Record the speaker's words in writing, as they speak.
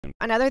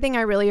Another thing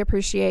I really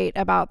appreciate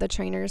about the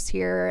trainers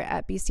here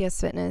at BCS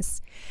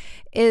Fitness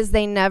is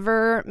they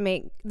never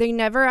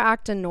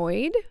act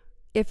annoyed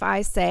if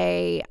I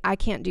say I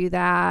can't do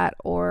that,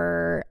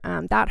 or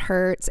that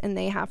hurts, and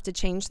they have to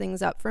change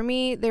things up for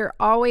me. They're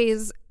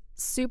always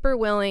super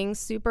willing,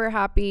 super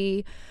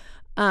happy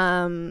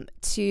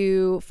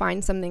to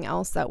find something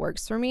else that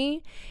works for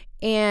me.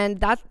 And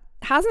that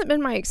hasn't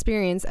been my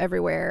experience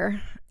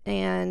everywhere.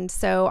 And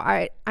so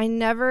I'm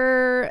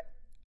never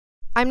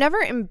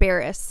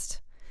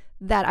embarrassed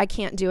that I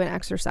can't do an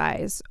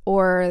exercise,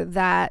 or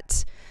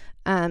that,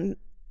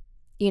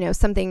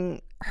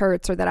 something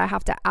hurts, or that I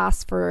have to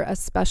ask for a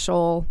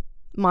special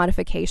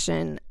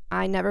modification.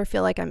 I never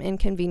feel like I'm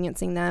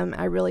inconveniencing them.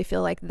 I really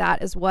feel like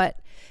that is what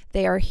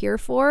they are here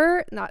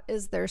for. That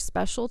is their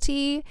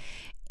specialty.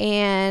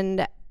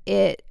 And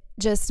it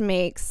just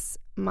makes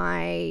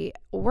my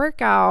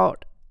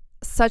workout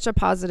such a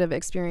positive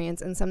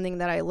experience, and something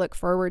that I look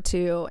forward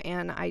to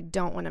and I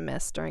don't want to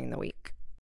miss during the week.